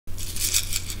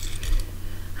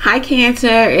Hi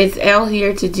Cancer, it's Elle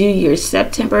here to do your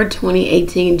September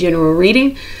 2018 general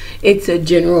reading. It's a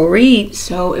general read,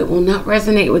 so it will not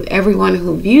resonate with everyone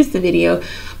who views the video.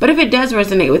 But if it does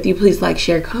resonate with you, please like,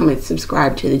 share, comment,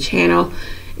 subscribe to the channel.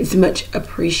 It's much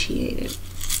appreciated.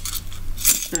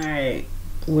 Alright,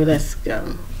 well, let's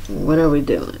go. What are we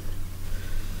doing?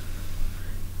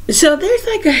 So there's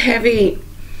like a heavy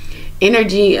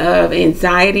energy of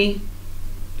anxiety,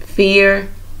 fear,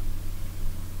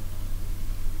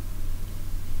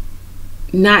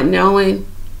 not knowing,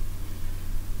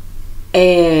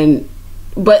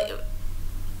 but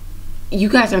you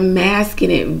guys are masking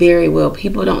it very well.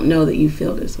 People don't know that you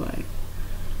feel this way.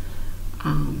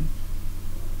 I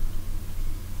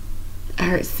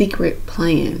heard secret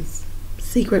plans,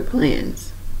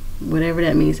 whatever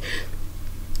that means.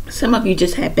 Some of you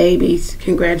just had babies.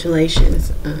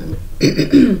 Congratulations.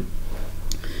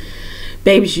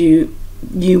 Babies you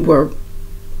were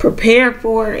prepared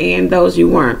for, and those you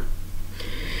weren't.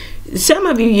 Some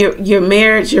of you, your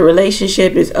marriage, your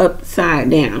relationship is upside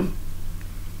down.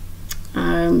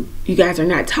 You guys are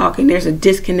not talking. There's a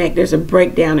disconnect. There's a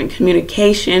breakdown in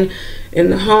communication in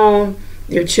the home.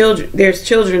 There's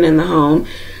children in the home.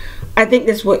 I think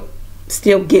that's what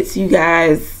still gets you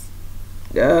guys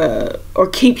or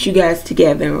keeps you guys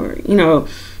together. Or, you know,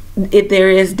 if there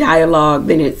is dialogue,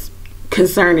 then it's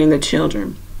concerning the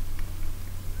children.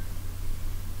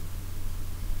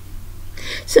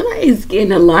 Somebody's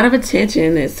getting a lot of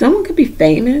attention. That someone could be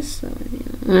famous. I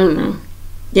don't know.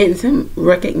 Getting some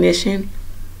recognition.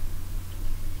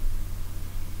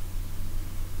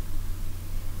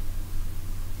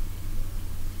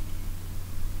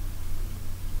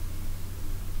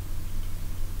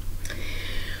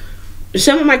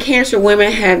 Some of my Cancer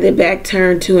women have their back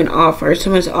turned to an offer.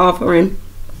 Someone's offering.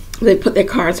 They put their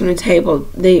cards on the table.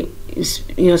 They,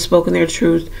 spoken their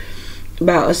truth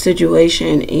about a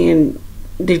situation, and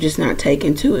they're just not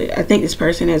taken to it. I think this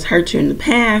person has hurt you in the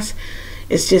past.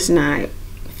 It's just not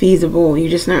feasible.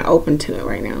 You're just not open to it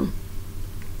right now.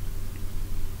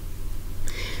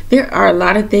 There are a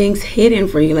lot of things hidden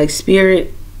for you. Like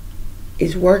Spirit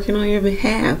is working on your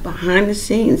behalf behind the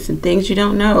scenes. Some things you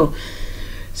don't know.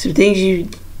 Some things you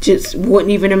just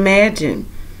wouldn't even imagine.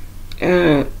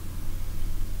 That's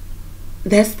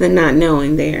the not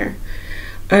knowing there.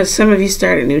 Some of you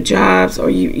started new jobs, or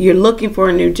you're looking for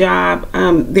a new job.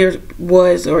 There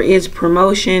was or is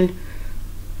promotion.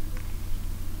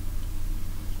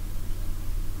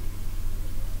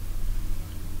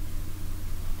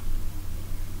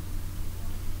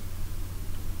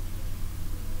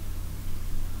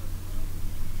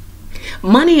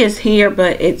 Money is here,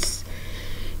 but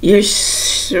you're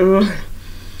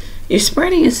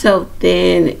spreading yourself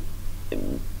thin.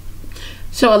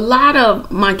 So a lot of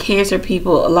my Cancer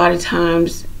people, a lot of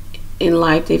times in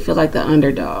life, they feel like the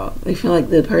underdog. They feel like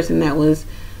the person that was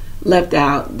left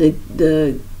out,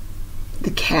 the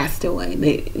castaway.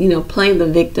 They, playing the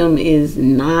victim is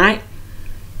not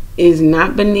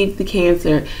beneath the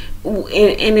Cancer,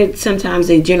 and sometimes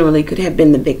they generally could have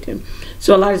been the victim.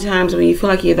 So a lot of times when you feel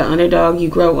like you're the underdog, you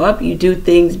grow up, you do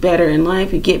things better in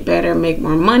life, you get better, make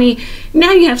more money.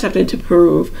 Now you have something to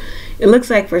prove. It looks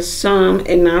like for some,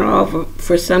 and not all,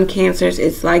 for some Cancers,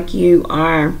 it's like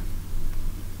you're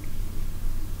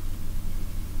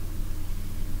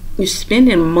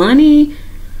spending money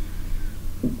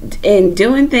and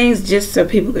doing things just so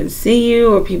people can see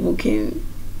you, or people can,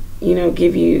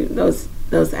 give you those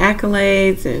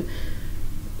accolades, and,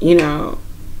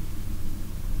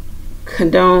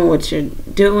 condone what you're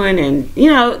doing, and,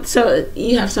 so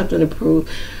you have something to prove,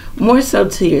 more so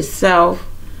to yourself.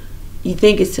 You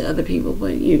think it's to other people,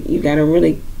 but you got to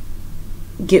really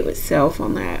get with self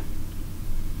on that.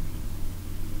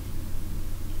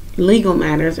 Legal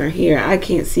matters are here. I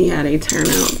can't see how they turn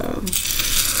out, though.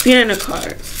 Get in the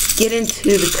cards. Get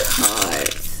into the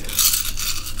cards.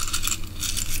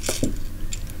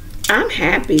 I'm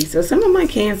happy. So some of my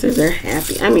Cancers are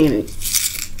happy. I mean,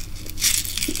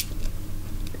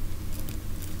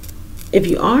 if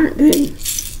you aren't, then,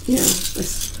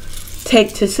 let's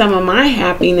take to some of my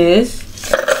happiness.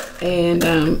 And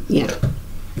yeah,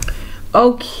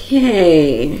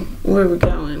 okay, where are we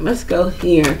going? Let's go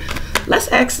here. Let's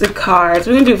ask the cards.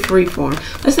 We're gonna do freeform.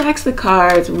 Let's ask the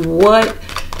cards what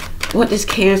does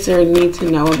Cancer need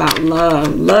to know about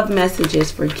love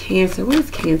messages for Cancer. What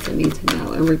does Cancer need to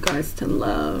know in regards to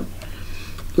love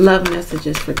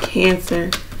messages for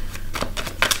Cancer?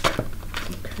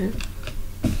 Okay.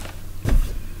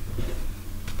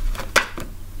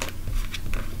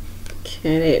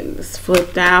 And it's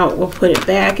flipped out. We'll put it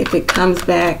back. If it comes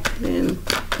back, then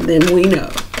we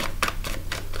know.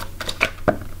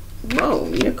 Whoa,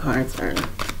 your cards are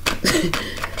Okay.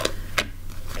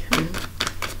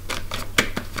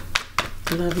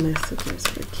 Love messages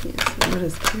for Cancer. What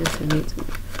does Cancer need to know?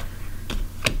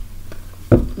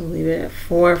 We'll leave it at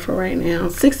 4 for right now.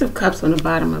 6 of Cups on the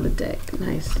bottom of the deck.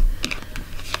 Nice.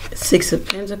 6 of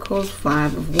Pentacles,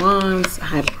 5 of Wands,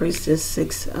 High Priestess,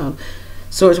 6 of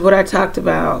Swords. What I talked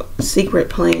about, secret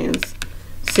plans.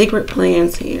 Secret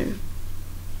plans here.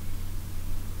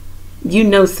 You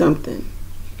know something.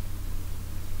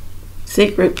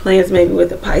 Secret plans maybe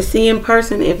with a Piscean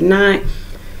person. If not,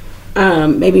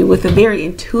 maybe with a very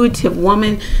intuitive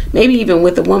woman. Maybe even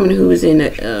with a woman who is in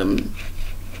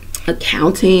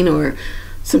accounting or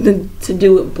something to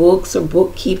do with books or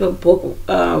bookkeeper,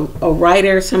 a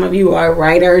writer. Some of you are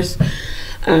writers.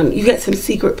 You got some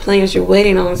secret plans. You're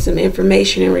waiting on some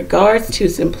information in regards to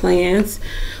some plans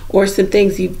or some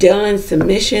things you've done, some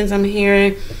missions I'm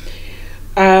hearing.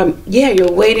 Yeah,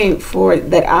 you're waiting for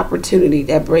that opportunity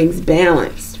that brings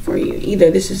balance for you.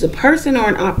 Either this is a person or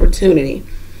an opportunity.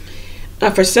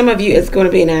 For some of you, it's going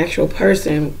to be an actual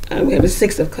person. We have a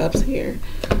 6 of Cups here.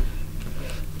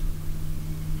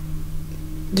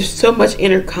 There's so much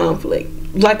inner conflict.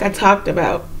 Like I talked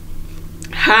about,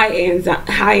 high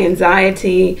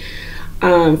anxiety,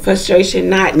 frustration,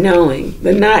 not knowing.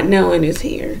 The not knowing is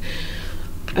here.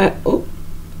 Oh,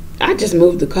 I just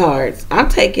moved the cards. I'll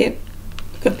take it.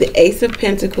 Look up the Ace of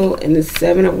Pentacles and the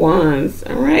 7 of Wands.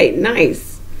 All right,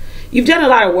 nice. You've done a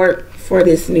lot of work for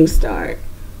this new start.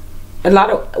 A lot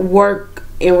of work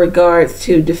in regards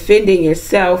to defending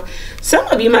yourself. Some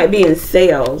of you might be in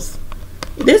sales.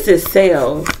 This is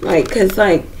sales, like, because,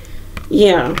 like,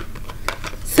 yeah,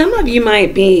 some of you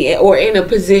might be or in a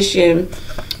position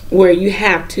where you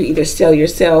have to either sell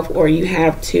yourself or you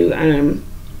have to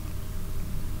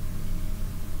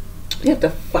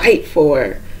fight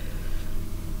for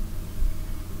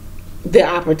the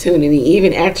opportunity,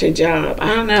 even at your job.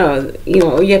 I don't know, you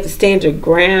know, you have to stand your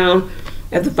ground,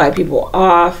 you have to fight people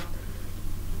off.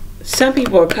 Some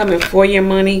people are coming for your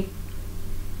money.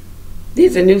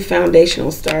 There's a new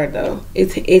foundational start, though.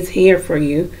 It's here for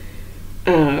you.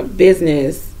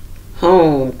 Business,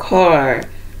 home, car,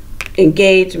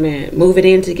 engagement, moving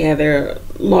in together,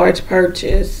 large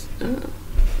purchase.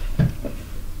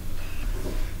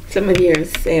 Some of you are in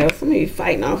sales. Some of you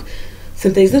fighting off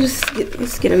some things.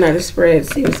 Let's get another spread.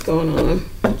 See what's going on.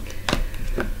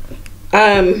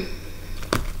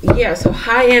 Yeah. So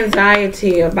high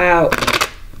anxiety about.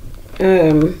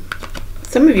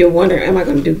 Some of you wonder, am I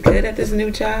going to do good at this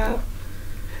new job?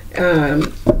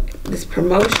 This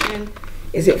promotion,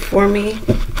 is it for me?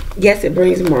 Yes, it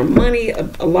brings more money, a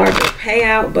larger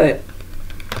payout, but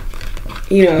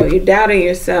you know, you're doubting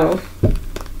yourself.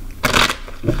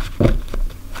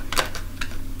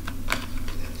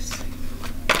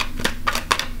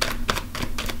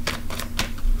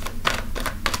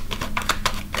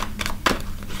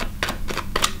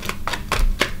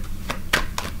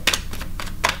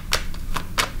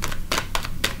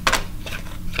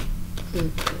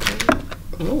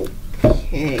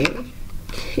 Okay,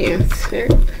 Cancer.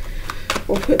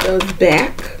 We'll put those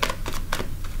back.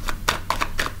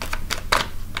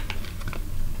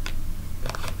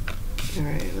 All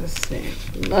right, let's see.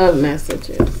 Love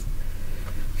messages.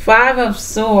 5 of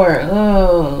Swords.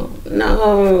 Oh,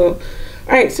 no. All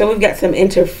right, so we've got some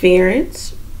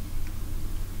interference,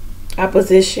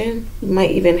 opposition. You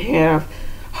might even have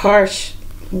harsh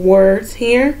words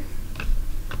here.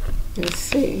 Let's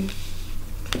see.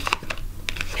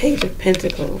 Page of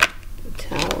Pentacles, the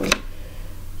Tower,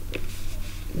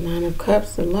 9 of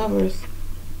Cups, the Lovers.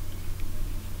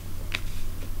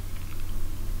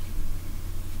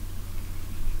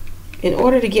 In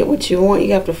order to get what you want,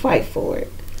 you have to fight for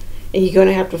it. And you're going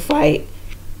to have to fight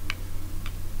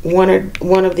one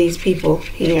of these people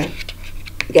here.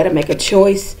 You got to make a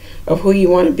choice of who you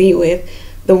want to be with.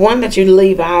 The one that you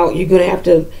leave out, you're going to have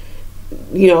to,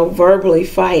 you know, verbally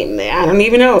fight. I don't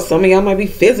even know. Some of y'all might be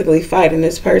physically fighting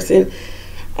this person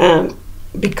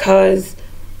because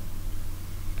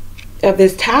of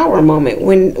this Tower moment.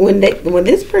 When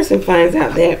this person finds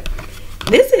out that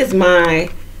this is my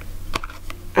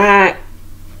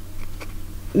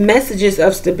messages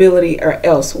of stability are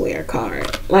elsewhere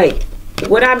card. Like,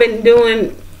 what I've been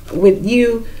doing with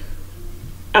you,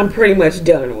 I'm pretty much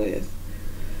done with.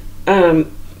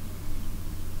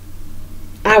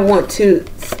 I want to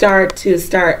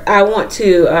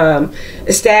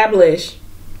establish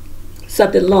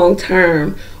something long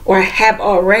term, or I have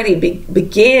already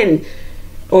begun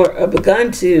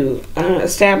to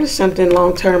establish something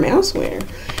long term elsewhere.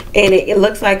 And it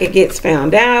looks like it gets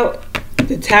found out.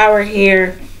 The Tower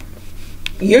here,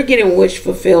 you're getting wish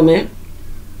fulfillment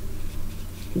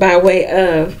by way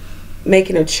of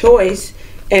making a choice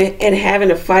and having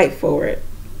to fight for it.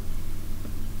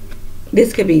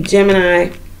 This could be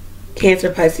Gemini,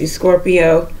 Cancer, Pisces,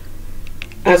 Scorpio.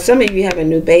 Some of you have a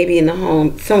new baby in the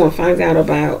home. Someone finds out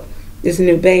about this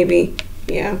new baby.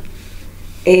 Yeah.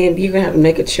 And you're going to have to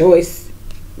make a choice.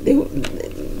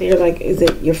 They're like, is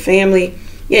it your family?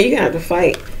 Yeah, you're going to have to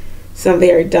fight. Some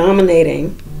very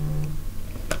dominating,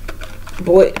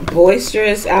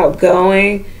 boisterous,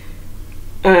 outgoing.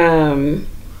 I'm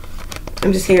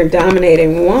just hearing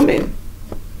dominating woman.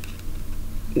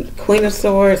 Queen of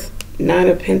Swords, Nine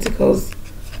of Pentacles,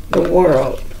 the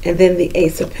World, and then the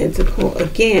Ace of Pentacles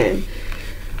again.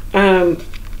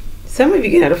 Some of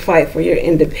you can have to fight for your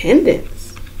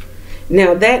independence.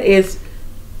 Now that is,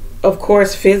 of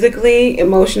course, physically,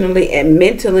 emotionally, and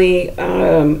mentally,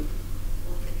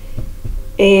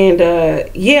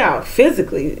 yeah,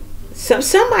 physically. So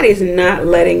somebody is not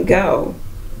letting go.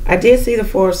 I did see the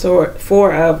Four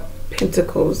of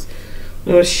Pentacles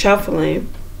when I was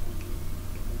shuffling.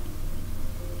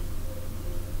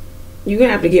 You're going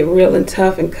to have to get real and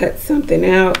tough and cut something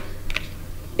out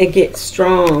and get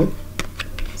strong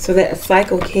so that a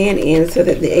cycle can end, so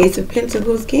that the Ace of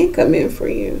Pentacles can come in for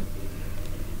you.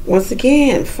 Once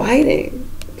again, fighting.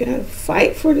 You're going to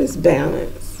fight for this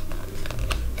balance,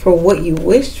 for what you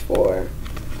wished for.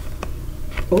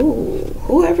 Ooh,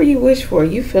 whoever you wish for,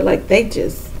 you feel like they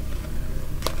just,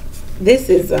 this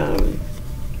is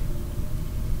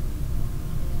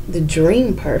the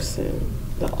dream person,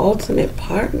 the ultimate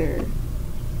partner.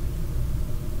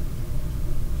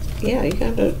 Yeah, you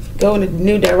got to go in a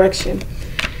new direction.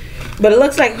 But it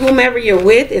looks like whomever you're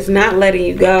with is not letting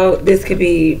you go. This could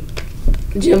be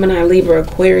Gemini, Libra,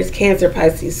 Aquarius, Cancer,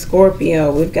 Pisces,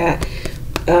 Scorpio. We've got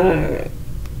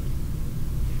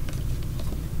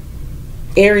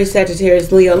Aries,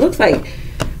 Sagittarius, Leo. Looks like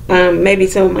maybe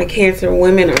some of my Cancer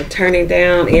women are turning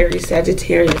down Aries,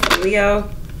 Sagittarius, Leo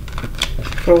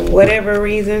for whatever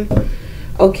reason.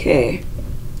 Okay,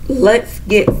 let's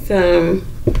get some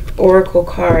oracle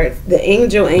cards. The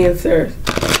angel answers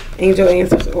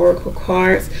oracle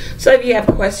cards. So if you have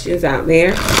questions out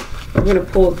there, we're going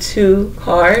to pull 2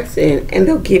 cards and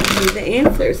they'll give you the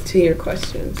answers to your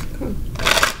questions.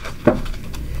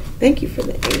 Thank you for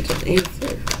the angel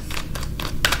answers.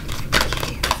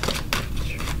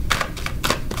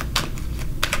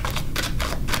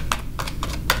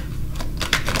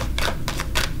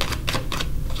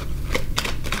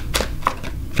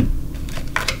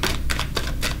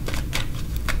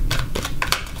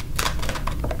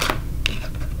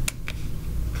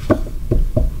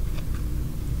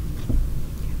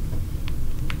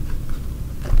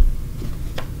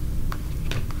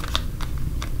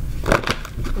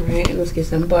 Let's get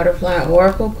some butterfly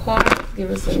oracle cards.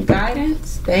 Give us some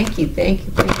guidance. Thank you, thank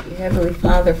you, thank you, Heavenly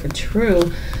Father, for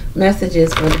true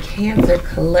messages for the Cancer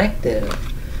collective.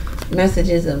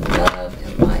 Messages of love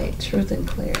and light, truth and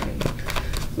clarity.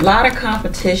 A lot of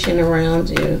competition around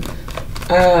you.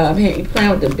 I'm hearing you playing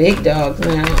with the big dogs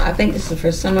now. I think this is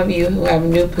for some of you who have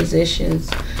new positions.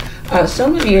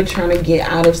 Some of you are trying to get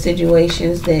out of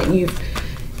situations that you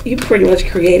pretty much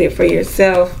created for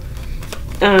yourself.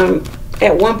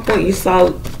 At one point you saw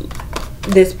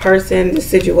this person, the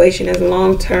situation as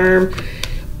long-term,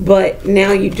 but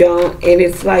now you don't, and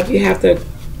it's like you have to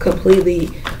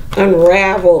completely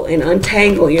unravel and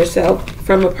untangle yourself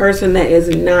from a person that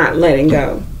is not letting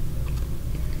go.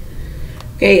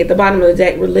 Okay, at the bottom of the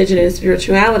deck, religion and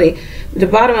spirituality. At the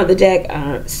bottom of the deck,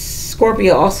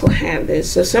 Scorpio also have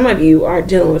this, so some of you are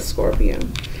dealing with Scorpio.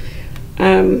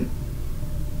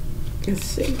 Let's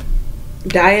see.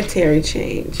 Dietary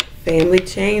change, family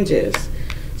changes,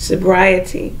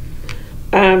 sobriety,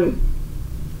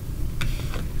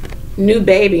 new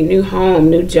baby, new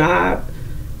home, new job.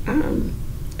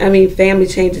 I mean, family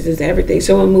changes is everything.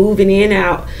 So I'm moving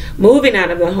out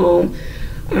of the home,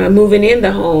 moving in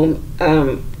the home.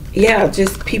 Yeah,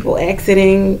 just people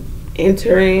exiting,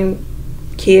 entering,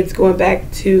 kids going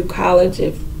back to college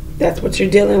if that's what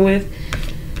you're dealing with.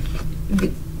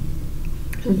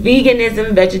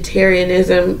 Veganism,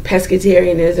 vegetarianism,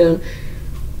 pescatarianism.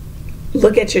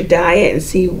 Look at your diet and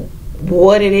see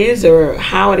what it is or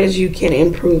how it is you can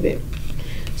improve it.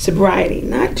 Sobriety,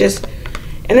 not just,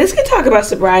 and let's talk about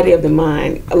sobriety of the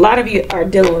mind. A lot of you are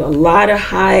dealing with a lot of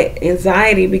high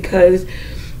anxiety because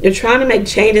you're trying to make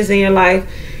changes in your life,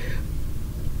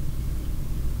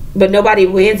 but nobody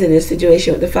wins in this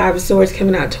situation with the Five of Swords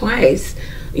coming out twice.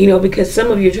 You know, because some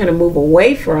of you are trying to move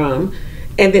away from,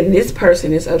 and then this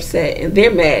person is upset and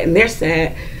they're mad and they're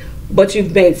sad, but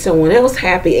you've made someone else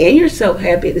happy and yourself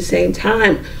happy at the same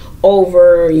time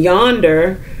over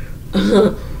yonder.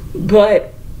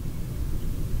 But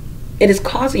It is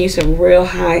causing you some real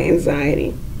high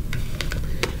anxiety.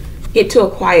 Get to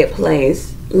a quiet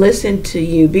place. Listen to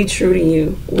you. Be true to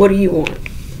you. What do you want?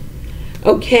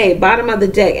 Okay, bottom of the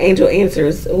deck, angel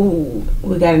answers. Ooh,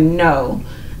 we got a no.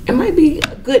 It might be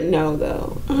a good no,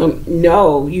 though.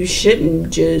 No, you shouldn't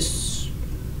just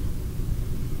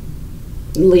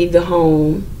leave the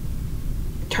home,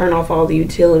 turn off all the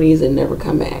utilities, and never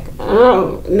come back.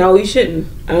 Oh, no, you shouldn't.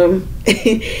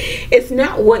 It's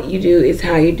not what you do, it's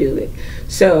how you do it.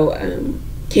 So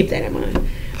keep that in mind.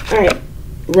 All right,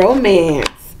 romance.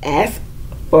 Ask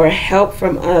for help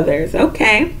from others.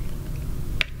 Okay.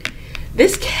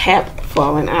 This kept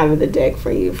falling out of the deck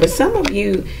for you. For some of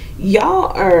you, y'all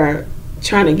are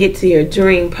trying to get to your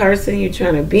dream person. You're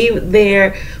trying to be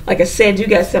there. Like I said, you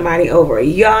got somebody over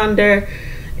yonder,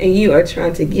 and you are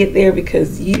trying to get there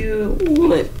because you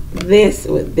want this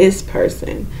with this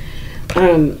person.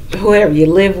 Whoever you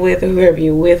live with or whoever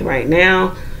you're with right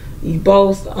now, you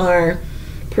both are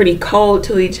pretty cold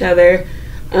to each other.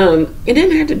 It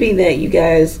didn't have to be that you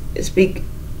guys speak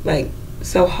like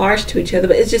so harsh to each other,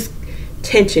 but it's just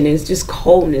tension. It's just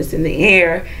coldness in the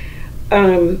air,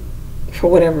 for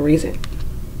whatever reason.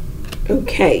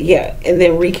 Okay, yeah, and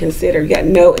then reconsider. You got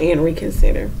no and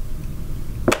reconsider,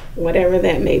 whatever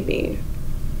that may be.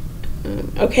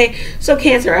 Okay, so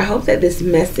Cancer, I hope that this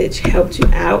message helped you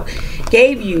out,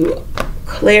 gave you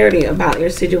clarity about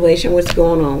your situation, what's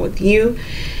going on with you.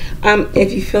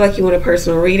 If you feel like you want a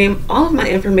personal reading, all of my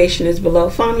information is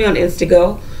below. Follow me on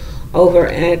Instago over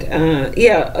at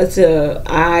yeah, it's a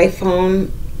iPhone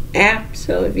app.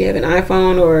 So if you have an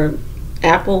iPhone or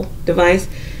Apple device,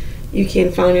 you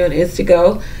can follow me on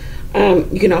Instago.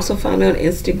 You can also follow me on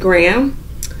Instagram.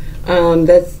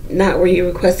 That's not where you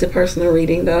request a personal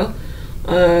reading, though.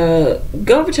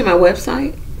 Go over to my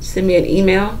website, send me an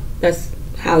email. That's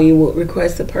how you would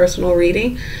request a personal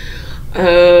reading.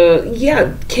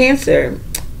 Yeah, Cancer,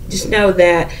 just know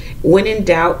that when in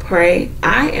doubt, pray.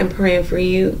 I am praying for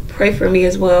you. Pray for me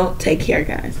as well. Take care,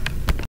 guys.